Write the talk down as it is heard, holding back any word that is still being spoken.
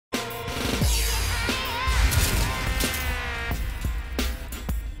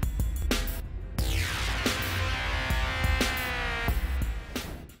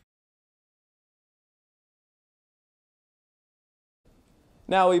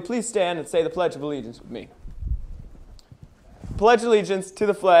Now will you please stand and say the Pledge of Allegiance with me. Pledge allegiance to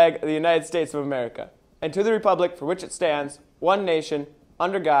the flag of the United States of America, and to the republic for which it stands, one nation,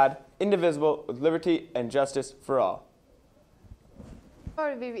 under God, indivisible, with liberty and justice for all.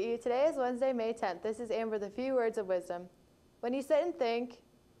 Welcome to VBE. Today is Wednesday, May 10th. This is Amber with a few words of wisdom. When you sit and think,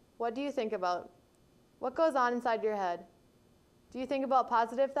 what do you think about? What goes on inside your head? Do you think about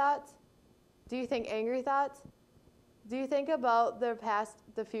positive thoughts? Do you think angry thoughts? Do you think about the past,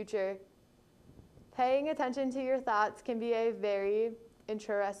 the future? Paying attention to your thoughts can be a very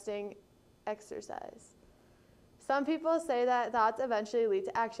interesting exercise. Some people say that thoughts eventually lead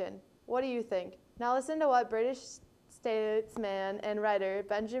to action. What do you think? Now listen to what British statesman and writer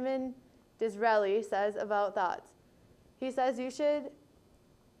Benjamin Disraeli says about thoughts. He says you should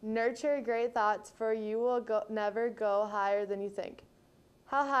nurture great thoughts, for you will never go higher than you think.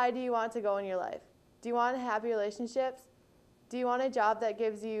 How high do you want to go in your life? Do you want happy relationships? Do you want a job that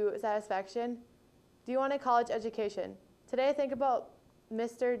gives you satisfaction? Do you want a college education? Today, think about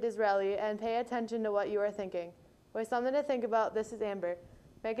Mr. Disraeli and pay attention to what you are thinking. With something to think about, this is Amber.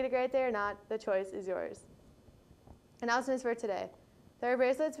 Make it a great day or not, the choice is yours. Announcements for today. There are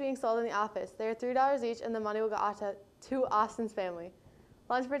bracelets being sold in the office. They are $3 each, and the money will go to Austin's family.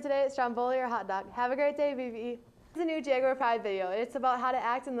 Lunch for today is stromboli or hot dog. Have a great day, VBE. This is a new Jaguar Pride video. It's about how to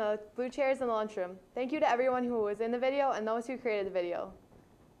act in the blue chairs in the lunchroom. Thank you to everyone who was in the video and those who created the video.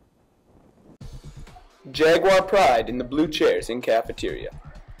 Jaguar Pride in the blue chairs in cafeteria.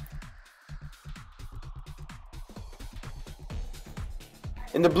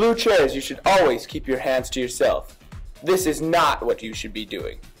 In the blue chairs, you should always keep your hands to yourself. This is not what you should be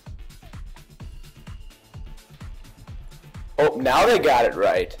doing. Oh, now they got it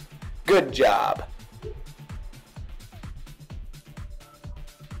right. Good job.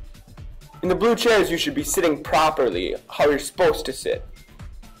 In the blue chairs, you should be sitting properly, how you're supposed to sit.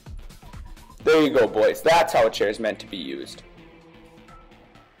 There you go, boys. That's how a chair is meant to be used.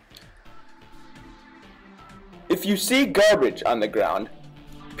 If you see garbage on the ground,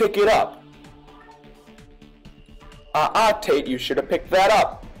 pick it up. Tate, you should have picked that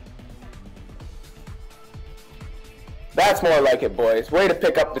up. That's more like it, boys. Way to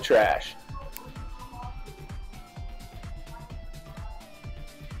pick up the trash.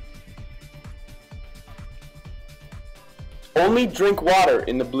 Only drink water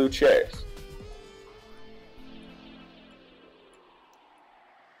in the blue chairs.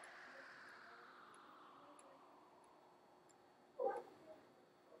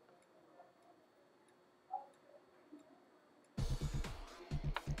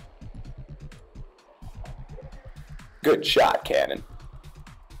 Good shot, Cannon.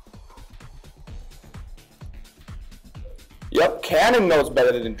 Yep, Cannon knows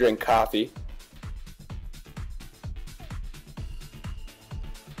better than to drink coffee.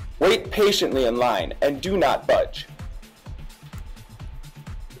 Wait patiently in line and do not budge.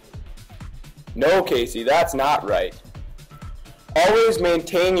 No, Casey, that's not right. Always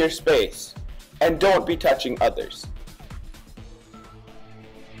maintain your space and don't be touching others.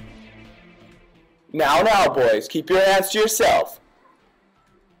 Now, boys, keep your hands to yourself.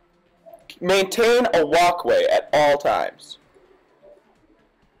 Maintain a walkway at all times.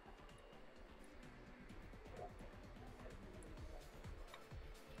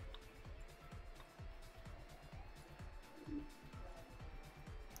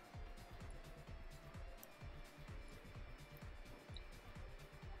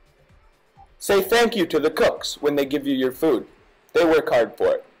 Say thank you to the cooks when they give you your food. They work hard for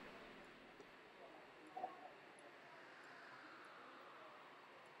it.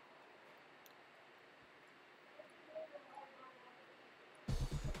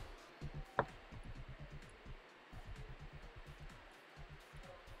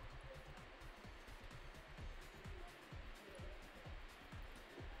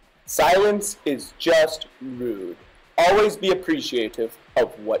 Silence is just rude. Always be appreciative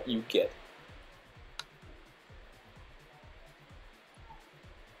of what you get.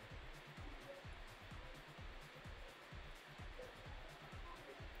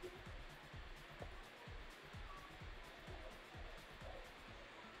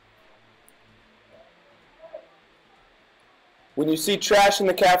 When you see trash in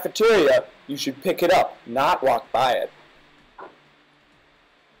the cafeteria, you should pick it up, not walk by it.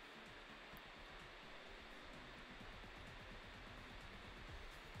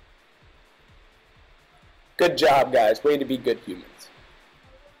 Good job, guys. Way to be good humans.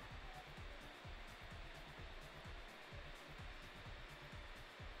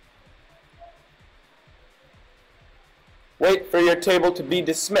 Wait for your table to be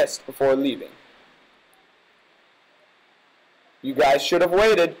dismissed before leaving. You guys should have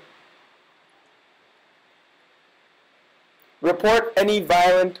waited. Report any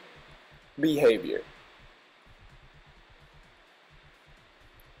violent behavior.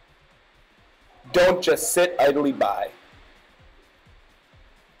 Don't just sit idly by.